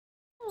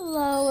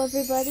Hello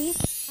everybody,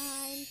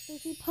 I'm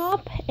Susie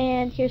Pop,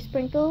 and here's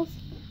Sprinkles.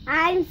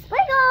 I'm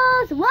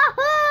Sprinkles!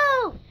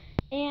 Woohoo!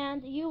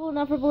 And you will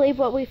never believe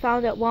what we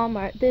found at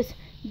Walmart. This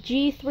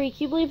G3, can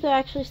you believe they're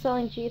actually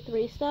selling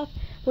G3 stuff?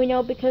 We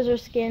know because her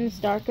skin's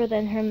darker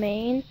than her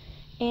mane,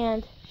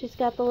 and she's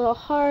got the little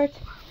heart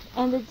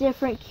and the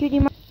different cutie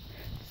mark.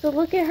 So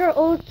look at her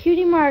old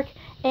cutie mark,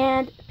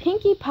 and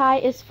Pinkie Pie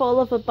is full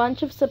of a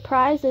bunch of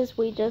surprises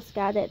we just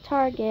got at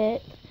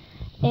Target,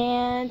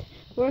 and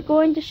we're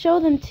going to show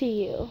them to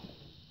you.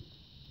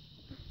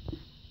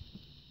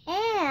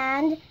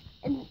 And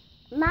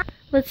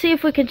Let's see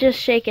if we can just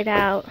shake it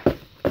out.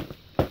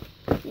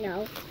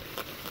 no.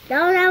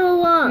 Don't have a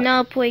look.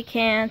 Nope, we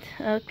can't.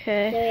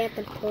 Okay. So we have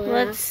to pull it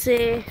Let's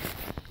see.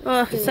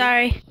 Oh,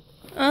 sorry.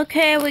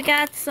 Okay, we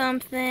got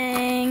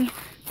something.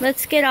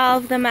 Let's get all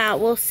of them out.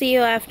 We'll see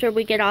you after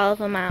we get all of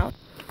them out.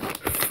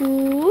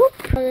 Whoop.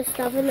 All the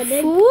stuff in the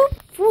big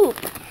Whoop. Whoop.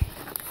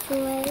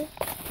 tray.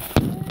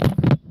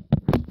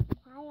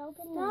 I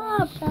open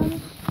Stop.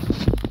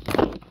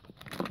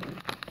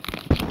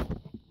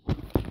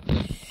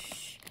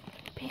 Shh.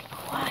 Be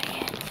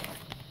quiet.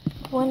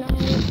 When I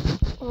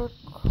record.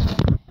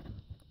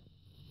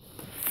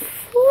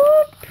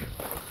 Whoop.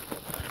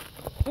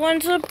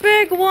 One's a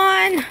big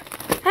one.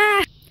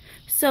 Ah.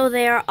 So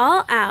they are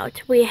all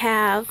out. We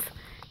have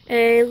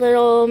a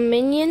little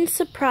Minion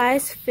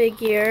surprise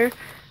figure,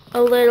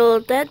 a little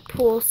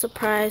Deadpool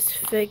surprise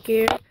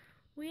figure.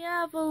 We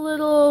have a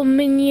little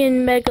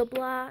Minion Mega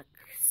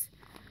Blocks,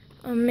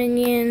 a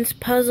Minions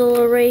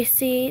puzzle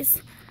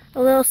erases,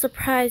 a little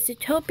surprise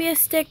Zootopia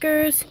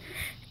stickers,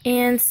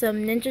 and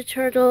some Ninja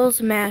Turtles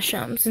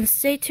mashups. And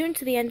stay tuned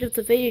to the end of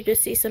the video to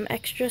see some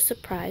extra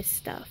surprise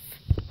stuff.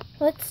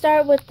 Let's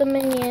start with the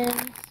Minions.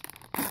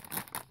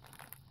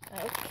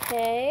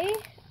 Okay,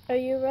 are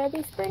you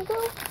ready,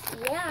 Sprinkles?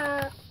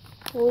 Yeah.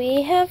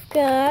 We have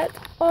got,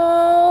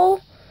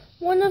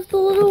 one of the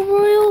little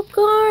royal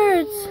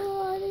guards.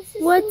 Oh,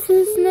 What's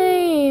his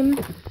name?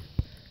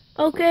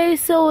 Okay,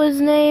 so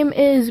his name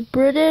is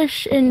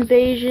British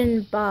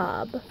Invasion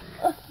Bob.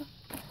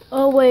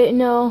 Oh, wait,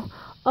 no.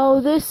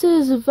 Oh, this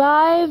is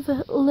Vive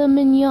Le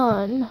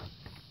Mignon.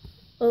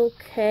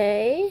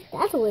 Okay.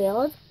 That's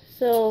weird.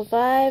 So,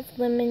 Vive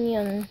Le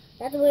Mignon.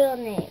 That's a weird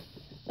name.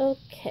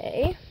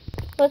 Okay.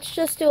 Let's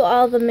just do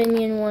all the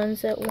Minion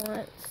ones at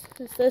once.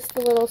 Is this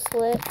the little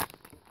slit?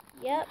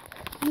 Yep.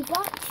 You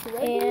bought two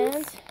of And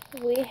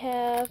these? we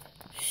have...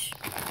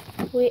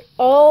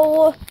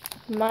 oh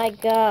my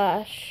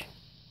gosh.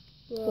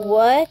 Whoa.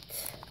 What?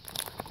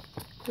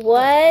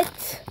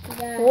 What?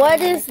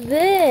 What is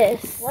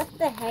this? What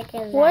the heck is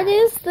that? What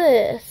is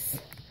this?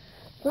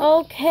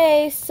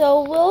 Okay,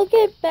 so we'll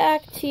get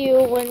back to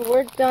you when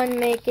we're done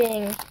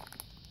making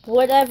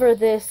whatever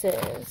this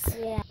is.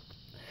 Yeah.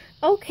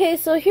 Okay,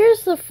 so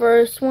here's the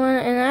first one,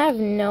 and I have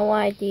no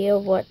idea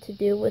what to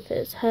do with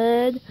his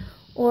head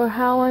or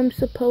how I'm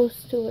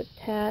supposed to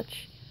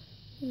attach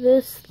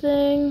this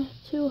thing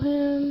to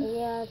him.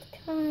 Yeah, it's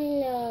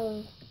kind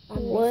of a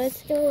What?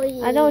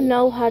 mystery. I don't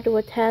know how to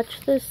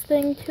attach this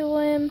thing to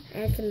him,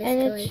 It's a mystery.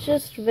 and it's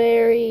just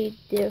very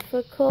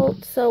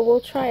difficult, so we'll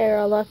try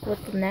our luck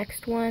with the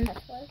next one.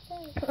 That's what it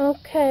says.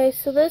 Okay,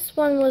 so this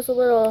one was a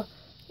lot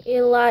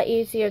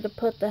easier to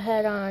put the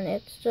head on.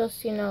 It's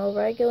just, you know,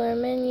 regular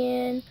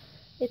Minion.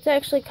 It's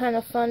actually kind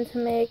of fun to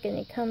make, and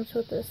it comes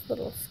with this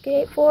little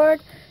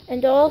skateboard.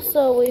 And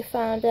also we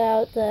found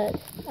out that,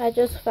 I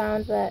just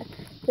found that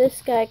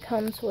this guy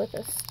comes with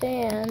a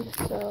stand,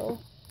 so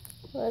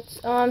let's,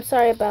 oh, I'm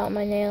sorry about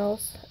my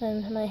nails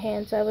and my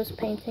hands. I was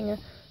painting a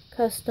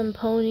custom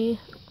pony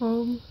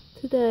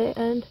today,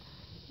 and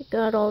it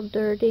got all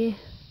dirty.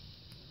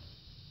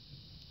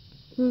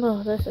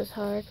 Oh, this is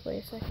hard.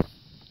 Wait a second.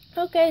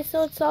 Okay,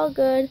 so it's all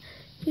good.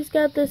 He's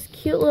got this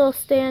cute little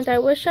stand. I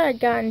wish I had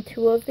gotten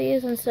two of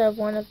these instead of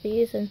one of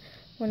these and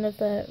one of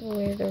the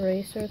weird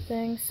eraser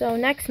things. So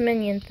next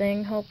Minion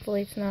thing,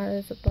 hopefully it's not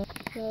as a bug.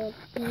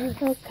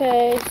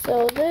 Okay,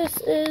 so this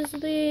is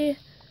the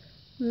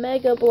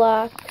Mega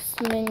Blocks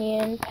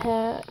Minion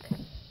pack.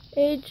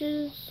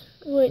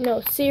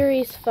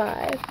 Series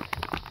 5.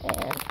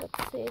 And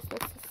let's see, is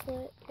this a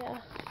slit? Yeah.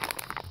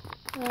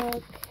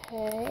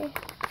 Okay.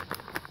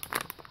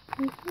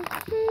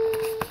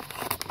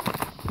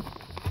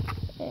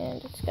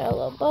 And it's got a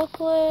little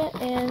booklet,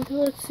 and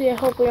let's see, I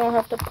hope we don't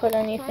have to put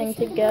anything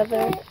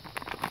together.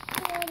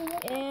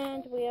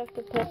 And we have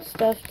to put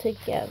stuff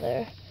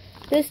together.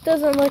 This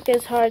doesn't look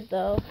as hard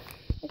though.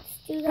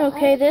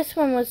 Okay, this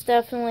one was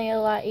definitely a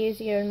lot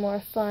easier and more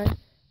fun.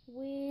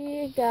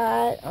 We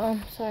got,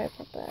 sorry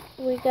about that.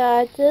 We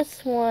got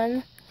this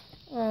one.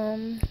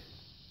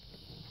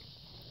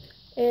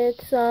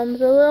 It's the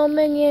little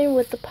Minion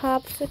with the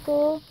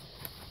popsicle.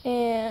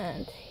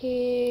 And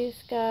he's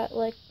got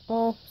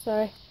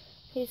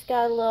he's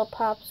got a little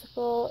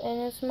popsicle in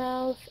his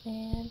mouth,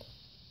 and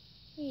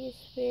he's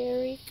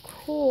very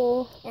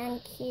cool. And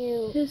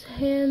cute. His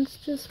hands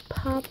just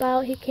pop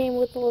out. He came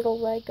with a little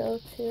Lego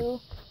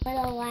too.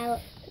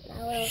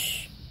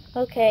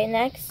 Okay,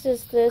 next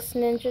is this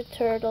Ninja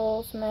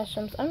Turtles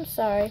mashups. I'm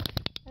sorry.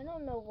 I don't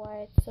don't know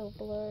why it's so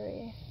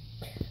blurry.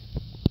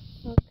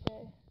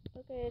 Okay.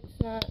 Okay, it's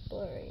not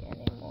blurry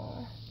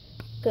anymore.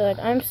 Good.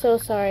 I'm so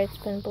sorry it's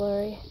been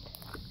blurry.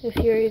 If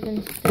you're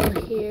even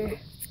still here.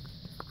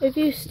 If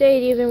you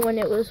stayed even when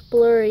it was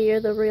blurry, you're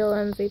the real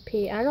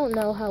MVP. I don't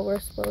know how we're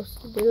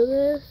supposed to do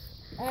this.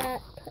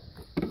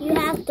 You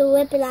have to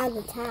whip it on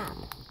the top.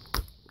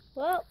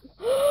 Well,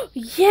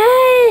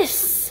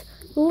 yes!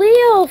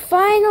 Leo,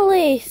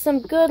 finally!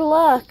 Some good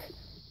luck.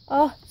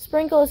 Oh,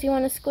 Sprinkles, you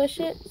want to squish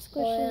it?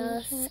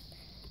 Squish it.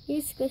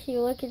 He's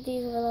squishy. Look at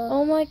these little...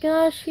 Oh my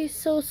gosh, he's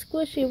so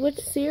squishy. Which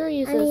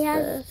series is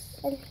this?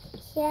 And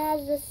he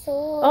has the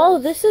sword. Oh,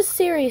 this is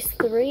series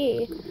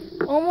 3.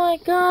 Oh my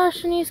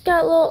gosh, and he's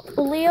got little...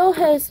 Leo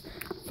has,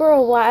 for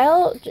a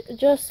while,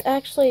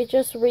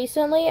 just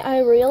recently, I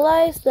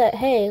realized that,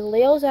 hey,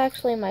 Leo's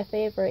actually my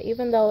favorite.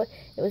 Even though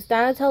it was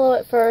Donatello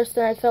at first,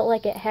 and I felt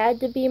like it had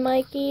to be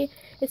Mikey.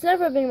 It's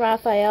never been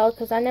Raphael,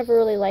 because I never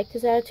really liked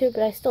his attitude,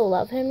 but I still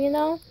love him, you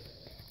know?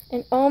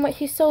 And oh my,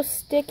 he's so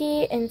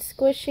sticky and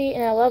squishy,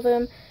 and I love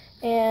him.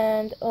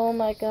 And oh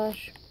my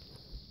gosh,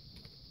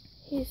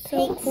 he's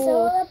so Pink cool.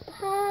 soda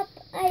pop.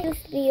 I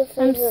used to be a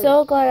favorite. I'm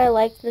so glad I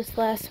liked this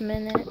last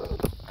minute.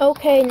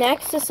 Okay,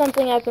 next is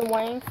something I've been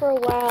wanting for a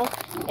while,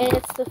 and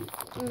it's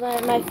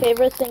my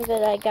favorite thing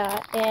that I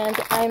got, and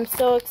I'm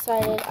so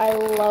excited. I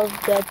love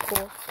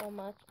Deadpool so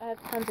much. I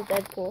have tons of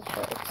Deadpool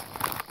shirts.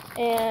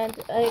 And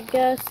I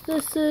guess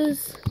this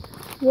is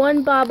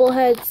one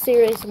bobblehead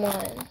series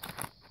 1.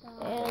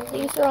 And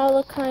these are all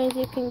the kinds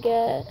you can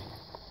get.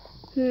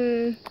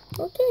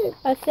 Okay.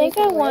 I think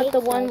I want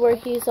the one where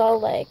he's all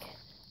like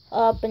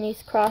up and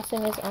he's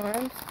crossing his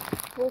arms.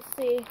 We'll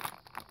see.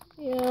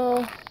 You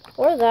know,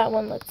 or that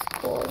one looks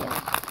cool.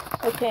 Yeah.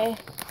 Okay.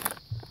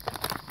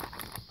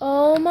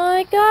 Oh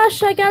my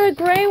gosh, I got a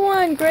gray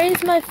one.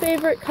 Gray's my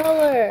favorite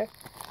color.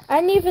 I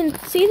didn't even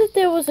see that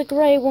there was a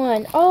gray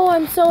one. Oh,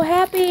 I'm so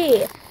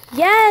happy.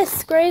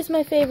 Yes, gray's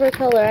my favorite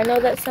color. I know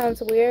that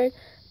sounds weird,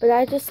 but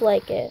I just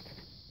like it.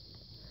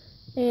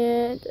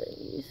 And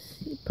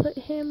you put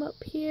him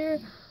up here.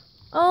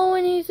 Oh,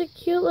 and he's a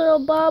cute little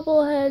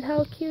bobblehead.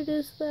 How cute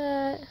is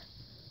that?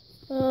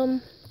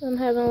 I'm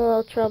having a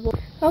little trouble.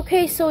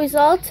 Okay, so he's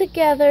all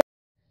together.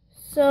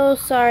 So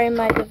sorry,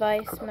 my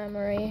device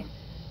memory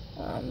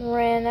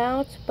ran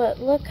out, but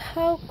look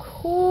how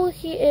cool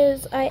he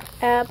is. I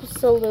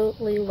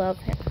absolutely love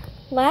him.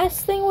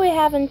 Last thing we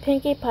have in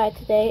Pinkie Pie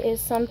today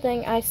is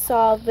something I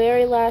saw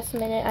very last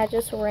minute. I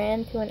just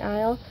ran to an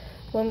aisle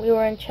when we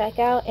were in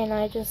checkout, and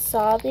I just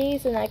saw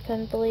these, and I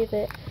couldn't believe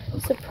it.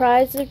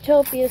 Surprise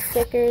Zootopia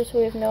stickers.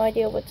 We have no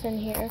idea what's in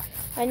here.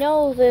 I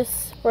know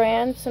this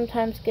brand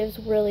sometimes gives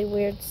really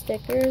weird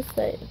stickers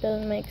that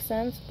doesn't make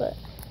sense, but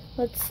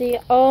let's see.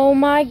 Oh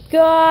my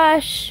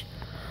gosh!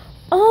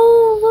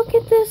 Oh, look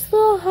at this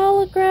little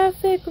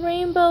holographic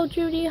rainbow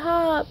Judy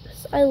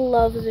Hopps. I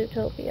love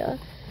Zootopia.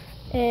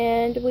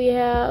 And we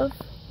have,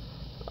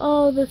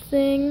 oh, the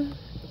thing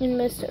in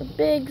Mr.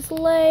 Big's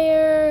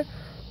lair.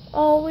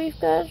 Oh, we've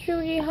got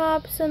Judy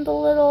Hopps and the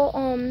little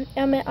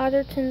Emmett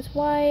Otterton's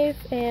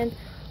wife, and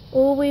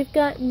oh, we've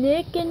got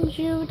Nick and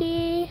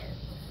Judy.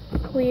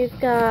 We've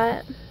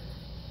got,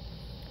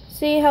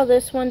 see how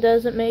this one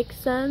doesn't make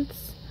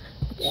sense?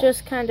 It's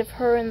just kind of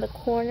her in the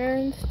corner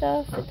and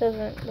stuff. It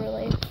doesn't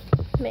really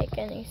make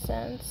any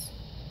sense.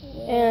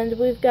 And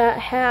we've got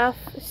half,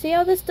 see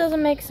how this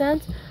doesn't make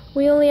sense?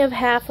 We only have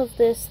half of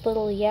this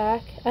little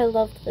yak. I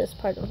loved this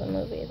part of the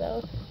movie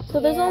though. So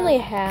there's only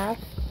half.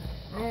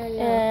 I don't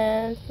know.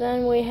 And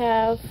then we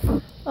have,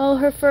 oh,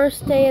 her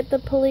first day at the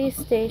police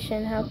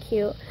station. How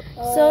cute.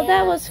 So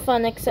that was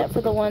fun, except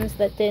for the ones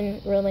that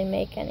didn't really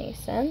make any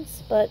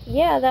sense. But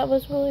yeah, that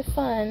was really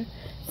fun.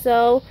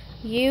 So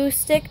you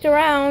sticked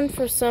around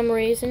for some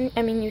reason.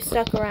 I mean, you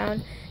stuck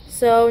around.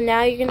 So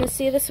now you're going to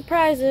see the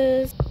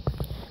surprises.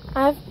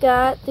 I've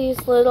got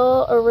these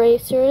little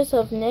erasers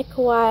of Nick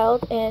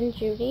Wilde and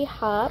Judy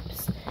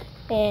Hopps.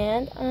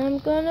 And I'm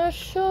going to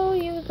show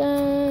you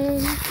them.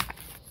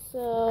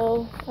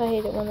 So, I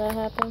hate it when that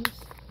happens.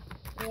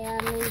 Yeah,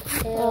 me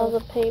too. All the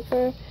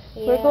paper.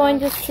 Yeah. We're going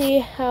to see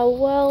how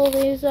well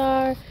these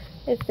are,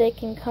 if they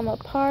can come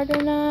apart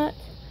or not.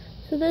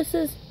 So this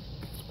is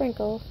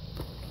Sprinkles.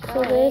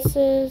 So this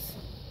is,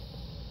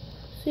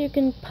 so you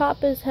can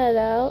pop his head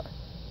out.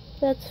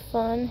 That's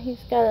fun. He's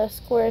got a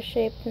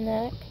square-shaped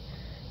neck.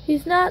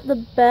 He's not the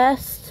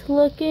best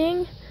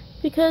looking,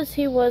 because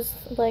he was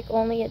like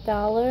only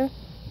 $1.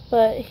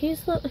 But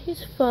he's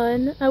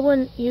fun. I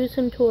wouldn't use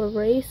him to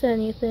erase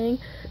anything.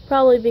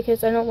 Probably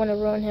because I don't want to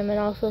ruin him, and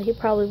also he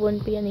probably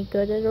wouldn't be any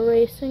good at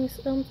erasing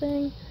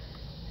something.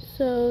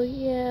 So,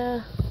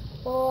 yeah.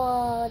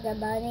 Oh, the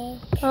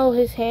bunny. Oh,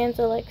 his hands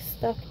are like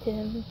stuck to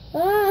him.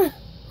 Ah,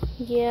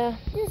 Yeah.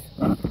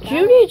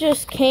 Judy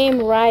just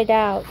came right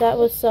out. That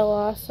was so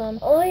awesome.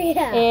 oh,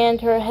 yeah. And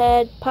her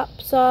head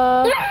pops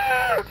off.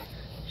 Ah!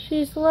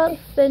 She's a lot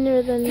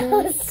thinner than That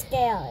was this.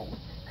 scary.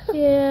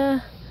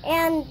 Yeah.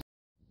 And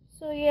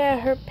So yeah,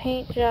 her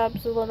paint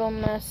job's a little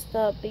messed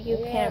up, but you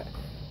can't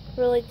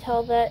really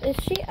tell that. Is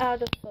she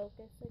out of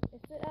focus? Is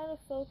it out of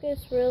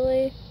focus,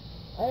 really?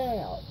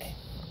 milk.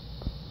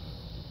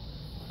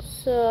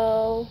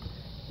 So,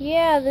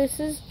 yeah, this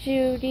is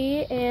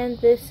Judy and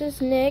this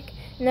is Nick.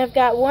 And I've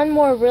got one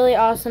more really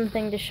awesome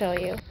thing to show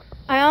you.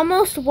 I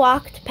almost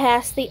walked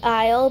past the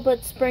aisle,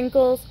 but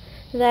Sprinkles,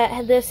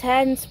 that this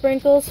had and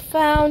Sprinkles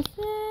found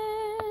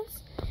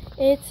this.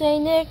 It's a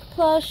Nick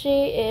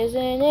plushie,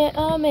 isn't it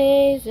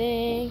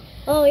amazing?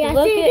 Oh, yes,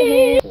 Look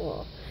it at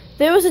him.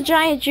 There was a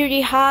giant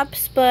Judy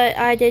Hopps, but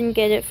I didn't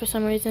get it for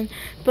some reason.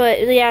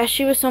 But yeah,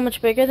 she was so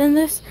much bigger than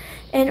this.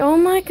 And oh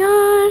my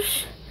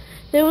gosh,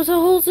 there was a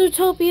whole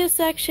Zootopia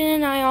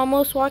section. I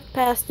almost walked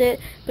past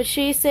it, but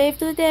she saved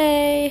the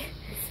day.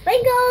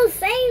 Sprinkles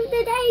saved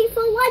the day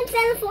for once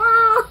and for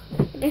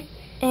all.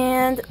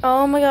 And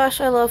oh my gosh,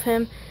 I love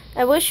him.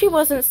 I wish he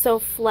wasn't so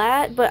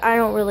flat, but I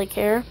don't really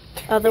care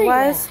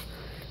otherwise. Yeah.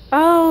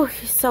 Oh,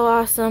 he's so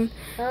awesome.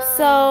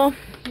 So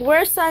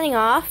we're signing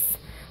off.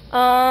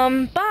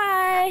 Bye.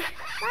 Bye.